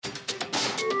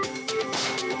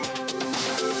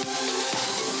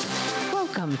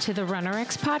to the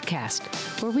RunnerX podcast,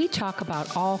 where we talk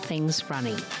about all things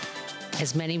running.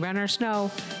 As many runners know,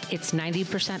 it's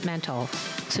 90% mental.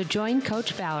 So join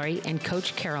Coach Valerie and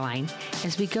Coach Caroline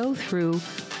as we go through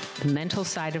the mental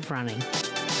side of running.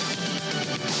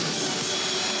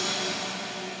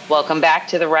 Welcome back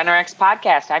to the RunnerX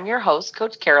podcast. I'm your host,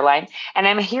 Coach Caroline, and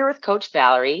I'm here with Coach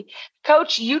Valerie.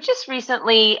 Coach, you just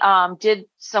recently did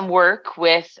some work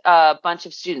with a bunch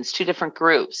of students, 2 different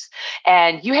groups,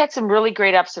 and you had some really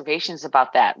great observations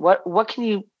about that. What can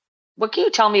you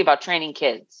tell me about training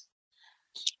kids?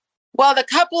 Well, the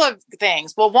couple of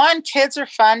things. Well, one, kids are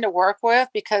fun to work with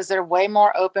because they're way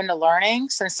more open to learning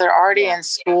since they're already in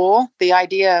school. The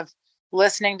idea of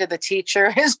listening to the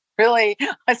teacher is really,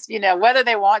 whether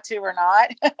they want to or not.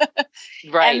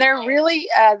 Right. And they're really,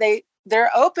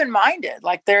 they're open-minded,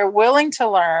 like they're willing to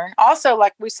learn. Also,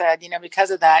 like we said,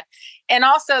 because of that. And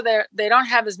also they don't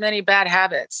have as many bad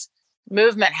habits,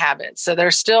 movement habits. So they're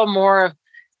still more,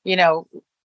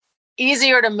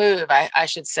 easier to move, I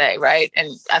should say. Right.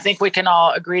 And I think we can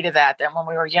all agree to that when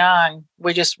we were young,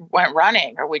 we just went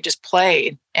running or we just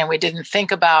played and we didn't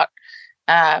think about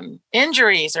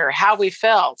injuries or how we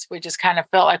felt. We just kind of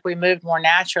felt like we moved more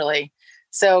naturally.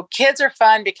 So kids are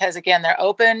fun because, again, they're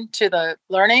open to the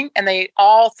learning and they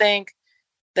all think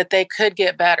that they could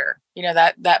get better.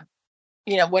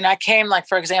 When I came, like,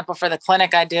 for example, for the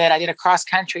clinic I did a cross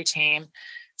country team.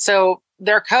 So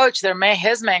their coach,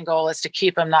 his main goal is to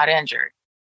keep them not injured.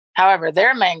 However,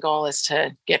 their main goal is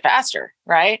to get faster,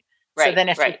 right? So then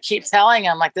if you keep telling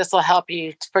them, like, this will help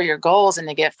you for your goals and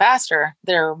to get faster,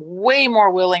 they're way more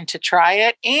willing to try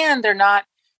it. And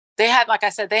like I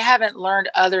said, they haven't learned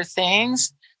other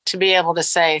things to be able to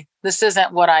say, this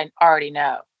isn't what I already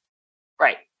know.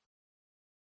 Right.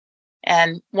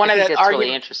 And that's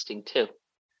really interesting too.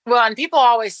 Well, and people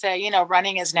always say,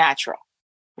 running is natural.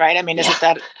 Right. I mean, isn't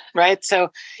that right? So,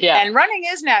 and running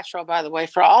is natural, by the way,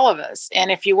 for all of us.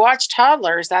 And if you watch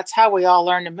toddlers, that's how we all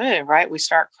learn to move, right? We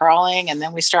start crawling and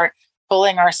then we start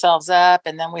pulling ourselves up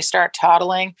and then we start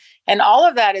toddling. And all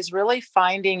of that is really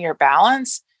finding your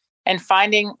balance and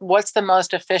finding what's the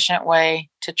most efficient way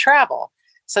to travel.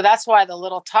 So that's why the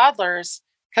little toddlers,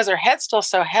 because their head's still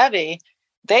so heavy,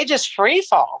 they just free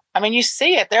fall. I mean, you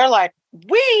see it. They're like,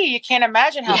 wee, you can't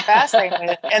imagine how fast they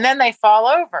move. And then they fall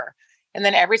over. And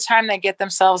then every time they get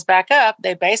themselves back up,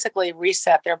 they basically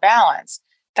reset their balance.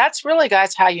 That's really,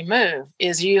 guys, how you move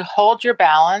is you hold your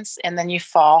balance and then you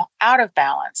fall out of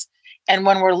balance. And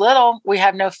when we're little, we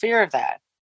have no fear of that.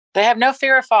 They have no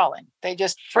fear of falling. They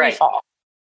just free fall.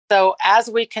 So as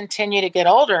we continue to get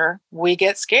older, we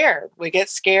get scared. We get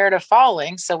scared of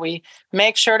falling. So we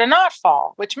make sure to not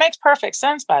fall, which makes perfect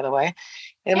sense, by the way.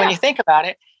 And when you think about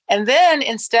it, and then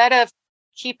instead of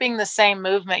keeping the same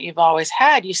movement you've always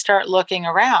had, you start looking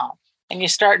around and you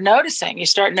start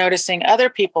noticing other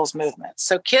people's movements.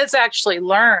 So kids actually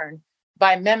learn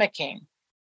by mimicking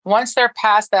once they're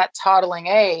past that toddling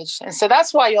age. And so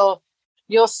that's why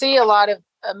you'll see a lot of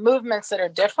movements that are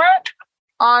different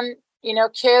on,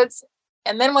 kids.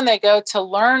 And then when they go to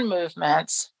learn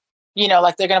movements,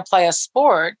 like they're going to play a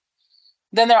sport,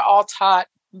 then they're all taught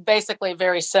basically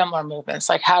very similar movements,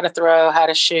 like how to throw, how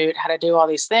to shoot, how to do all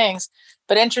these things.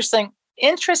 But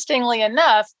interestingly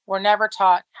enough, we're never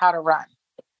taught how to run.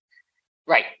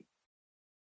 Right.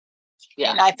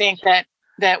 Yeah. And I think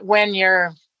that when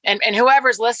you're, and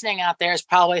whoever's listening out there is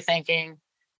probably thinking,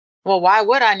 well, why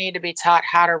would I need to be taught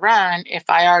how to run if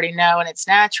I already know and it's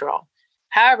natural?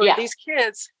 However, these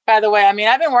kids, by the way, I mean,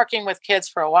 I've been working with kids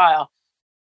for a while.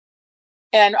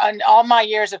 And on all my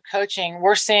years of coaching,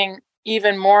 we're seeing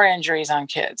even more injuries on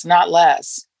kids, not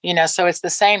less. So it's the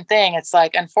same thing. It's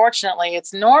like, unfortunately,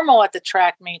 it's normal at the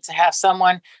track meet to have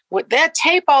someone with that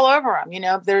tape all over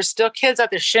them. There's still kids at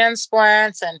their shin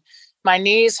splints and my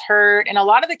knees hurt. And a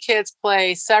lot of the kids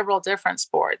play several different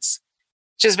sports,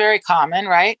 which is very common,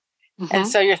 right? Mm-hmm. And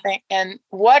so you're thinking, and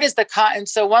what is and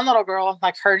so one little girl,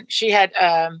 like she had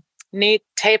knee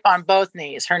tape on both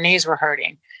knees. Her knees were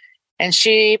hurting. And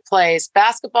she plays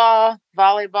basketball,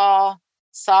 volleyball,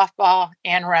 softball,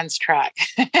 and runs track.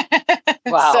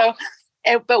 Wow.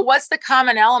 But what's the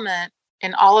common element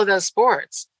in all of those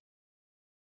sports?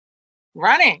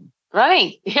 Running.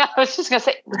 Yeah, I was just going to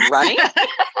say running.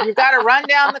 You've got to run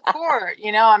down the court.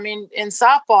 In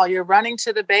softball, you're running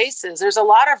to the bases. There's a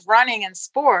lot of running in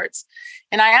sports.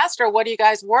 And I asked her, what do you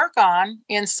guys work on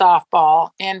in softball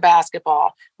and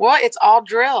basketball? Well, it's all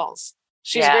drills.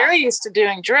 She's very used to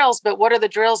doing drills, but what are the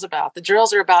drills about? The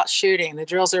drills are about shooting. The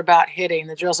drills are about hitting.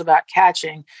 The drills are about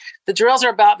catching. The drills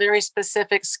are about very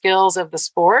specific skills of the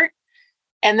sport.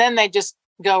 And then they just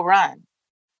go run.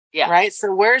 Yeah. Right.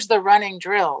 So where's the running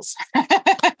drills?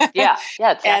 Yeah,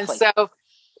 exactly. And so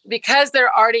because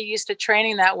they're already used to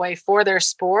training that way for their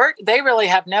sport, they really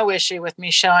have no issue with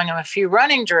me showing them a few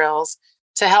running drills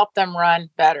to help them run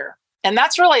better. And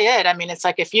that's really it. I mean, it's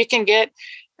like if you can get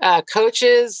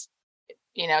coaches,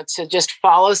 to just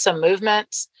follow some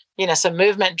movements, some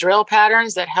movement drill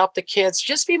patterns that help the kids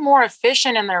just be more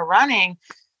efficient in their running,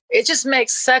 it just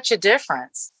makes such a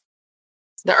difference.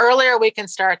 The earlier we can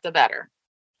start, the better.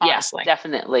 Honestly. Yeah,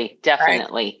 definitely.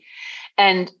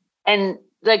 Right? And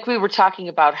like we were talking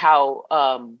about how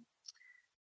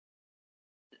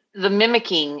the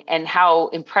mimicking and how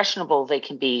impressionable they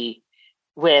can be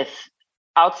with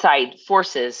outside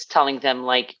forces telling them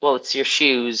like, well, it's your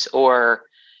shoes, or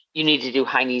you need to do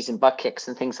high knees and butt kicks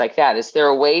and things like that. Is there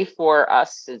a way for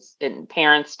us as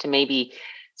parents to maybe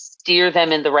steer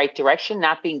them in the right direction,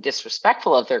 not being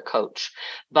disrespectful of their coach,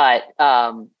 but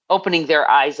opening their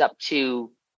eyes up to,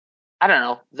 I don't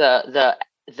know,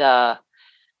 the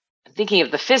thinking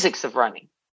of the physics of running?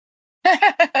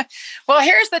 Well,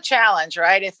 here's the challenge,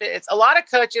 right? If it's a lot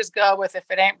of coaches go with, if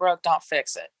it ain't broke, don't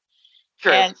fix it.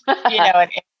 True. And,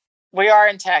 we are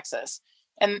in Texas.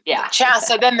 And yeah.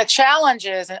 So then the challenge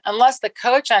is, unless the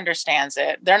coach understands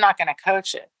it, they're not going to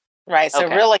coach it. Right. So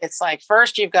really, it's like,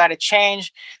 first, you've got to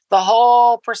change the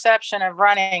whole perception of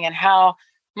running and how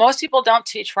most people don't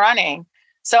teach running.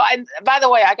 So by the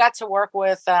way, I got to work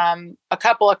with a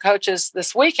couple of coaches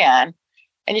this weekend,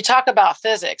 and you talk about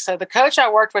physics. So the coach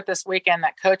I worked with this weekend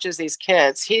that coaches these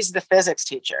kids, he's the physics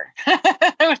teacher,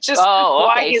 which is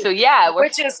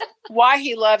why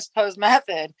he loves Poe's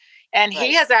method. And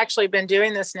he has actually been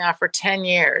doing this now for 10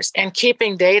 years and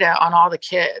keeping data on all the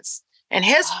kids. And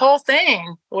his whole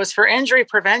thing was for injury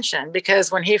prevention,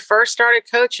 because when he first started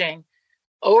coaching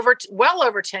well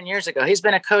over 10 years ago, he's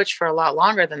been a coach for a lot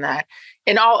longer than that.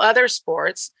 In all other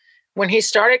sports, when he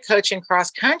started coaching cross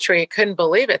country, he couldn't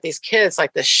believe it. These kids,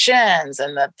 like the shins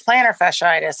and the plantar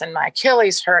fasciitis and my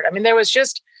Achilles hurt. I mean, there was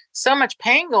just so much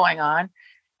pain going on.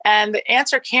 And the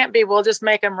answer can't be, well, just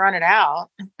make them run it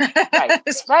out. Right.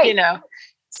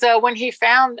 So when he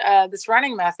found this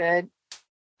running method,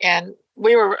 and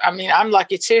I'm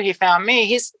lucky too, he found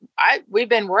me. We've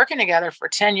been working together for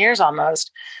 10 years almost.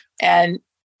 And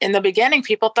in the beginning,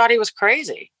 people thought he was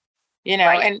crazy,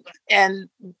 right. and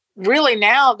really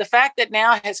now the fact that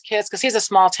now his kids, because he's a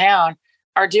small town,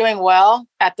 are doing well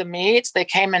at the meets. They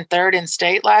came in third in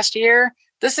state last year.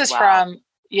 This is from,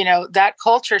 that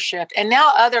culture shift. And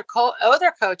now other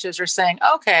coaches are saying,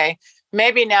 okay,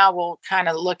 maybe now we'll kind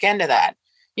of look into that,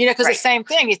 because the same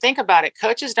thing, you think about it,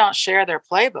 coaches don't share their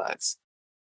playbooks.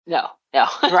 No.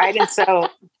 Right. And so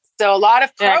a lot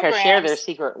of programs, they're not gonna share their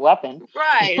secret weapon.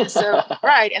 Right. So,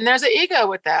 right. And there's an ego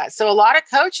with that. So a lot of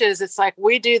coaches, it's like,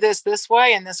 we do this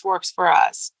way and this works for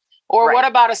us. Or what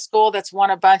about a school that's won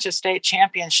a bunch of state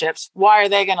championships? Why are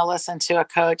they going to listen to a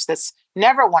coach that's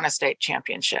never won a state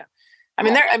championship? And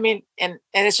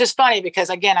it's just funny because,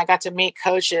 again, I got to meet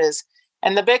coaches,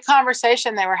 and the big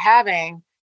conversation they were having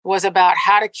was about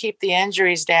how to keep the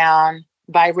injuries down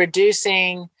by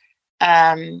reducing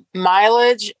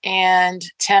mileage and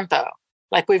tempo.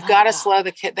 Like, we've got to slow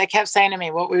the kid. They kept saying to me,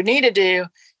 what we need to do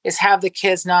is have the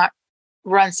kids not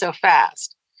run so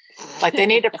fast. Like, they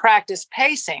need to practice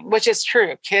pacing, which is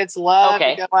true. Kids love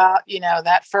to go out,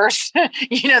 that first,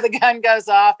 the gun goes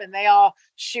off and they all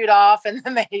shoot off, and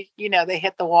then they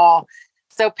hit the wall.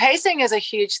 So pacing is a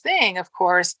huge thing, of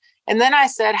course. And then I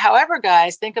said, however,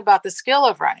 guys, think about the skill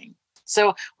of running.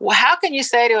 So how can you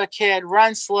say to a kid,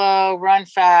 run slow, run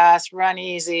fast, run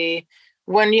easy,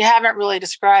 when you haven't really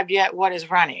described yet what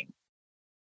is running?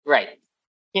 Right.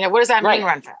 What does that mean,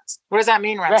 run fast? What does that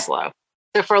mean, run slow?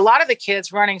 So for a lot of the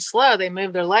kids, running slow, they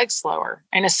move their legs slower.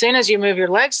 And as soon as you move your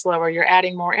legs slower, you're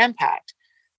adding more impact.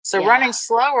 So running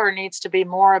slower needs to be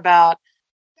more about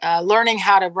learning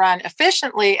how to run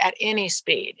efficiently at any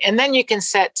speed. And then you can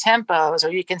set tempos, or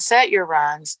you can set your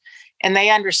runs, and they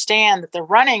understand that the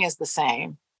running is the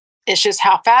same. It's just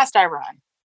how fast I run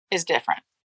is different.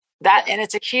 And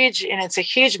it's a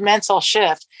huge mental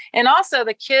shift. And also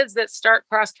the kids that start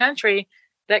cross country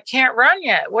that can't run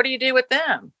yet, what do you do with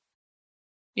them?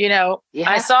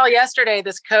 I saw yesterday,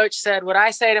 this coach said, what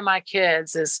I say to my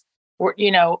kids is,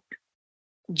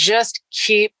 just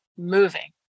keep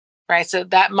moving. Right. So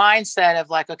that mindset of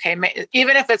like, okay,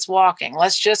 even if it's walking,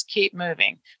 let's just keep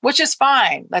moving, which is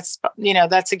fine. That's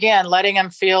again, letting them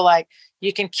feel like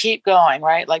you can keep going,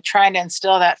 right? Like trying to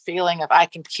instill that feeling of I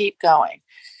can keep going.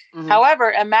 Mm-hmm.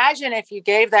 However, imagine if you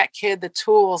gave that kid the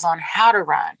tools on how to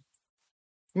run.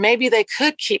 Maybe they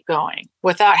could keep going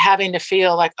without having to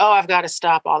feel like, oh, I've got to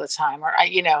stop all the time. Or,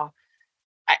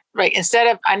 instead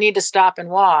of I need to stop and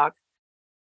walk,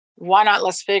 why not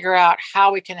let's figure out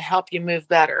how we can help you move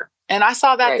better. And I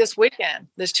saw that this weekend.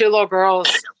 There's 2 little girls.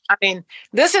 I mean,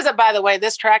 this is by the way,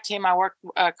 this track team I work,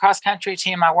 cross country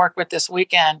team I work with this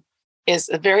weekend is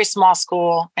a very small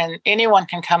school, and anyone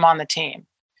can come on the team.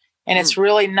 And it's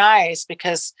really nice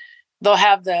because they'll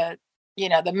have the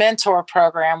mentor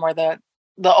program where the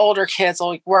older kids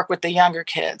will work with the younger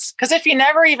kids. Because if you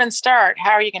never even start,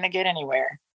 how are you going to get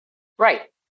anywhere? Right.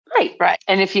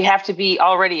 And if you have to be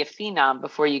already a phenom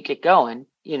before you get going,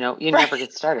 you never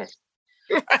get started.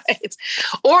 Right.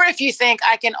 Or if you think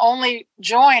I can only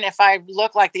join if I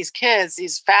look like these kids,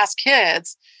 these fast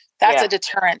kids, that's a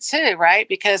deterrent too, right?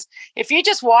 Because if you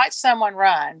just watch someone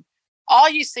run, all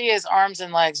you see is arms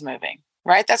and legs moving,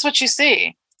 right? That's what you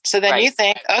see. So then you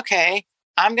think, okay,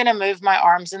 I'm going to move my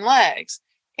arms and legs.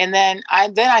 And then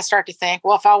I start to think,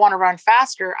 well, if I want to run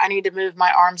faster, I need to move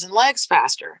my arms and legs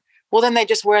faster. Well, then they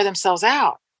just wear themselves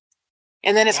out.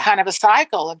 And then it's kind of a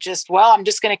cycle of just, well, I'm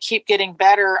just going to keep getting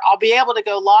better. I'll be able to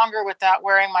go longer without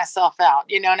wearing myself out,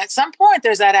 and at some point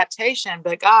there's adaptation,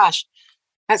 but gosh,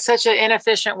 that's such an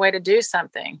inefficient way to do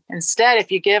something. Instead,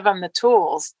 if you give them the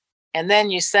tools and then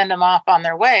you send them off on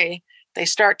their way, they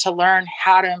start to learn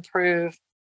how to improve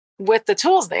with the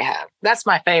tools they have. That's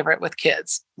my favorite with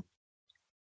kids.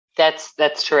 That's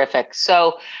terrific.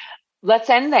 So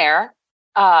let's end there.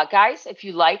 Guys, if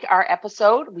you like our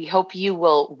episode, we hope you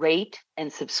will rate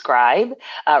and subscribe.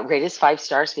 Rate us 5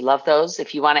 stars. We love those.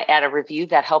 If you want to add a review,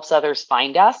 that helps others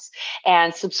find us.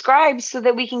 And subscribe so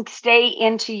that we can stay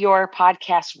into your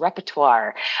podcast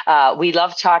repertoire. We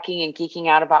love talking and geeking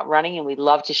out about running, and we'd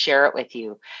love to share it with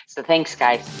you. So thanks,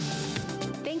 guys.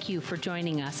 Thank you for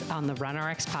joining us on the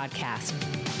RunRx podcast.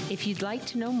 If you'd like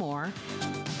to know more,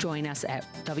 join us at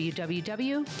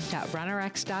www.runrx.fit.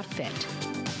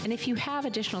 And if you have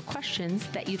additional questions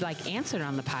that you'd like answered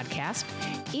on the podcast,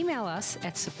 email us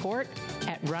at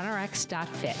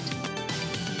support@runrx.fit.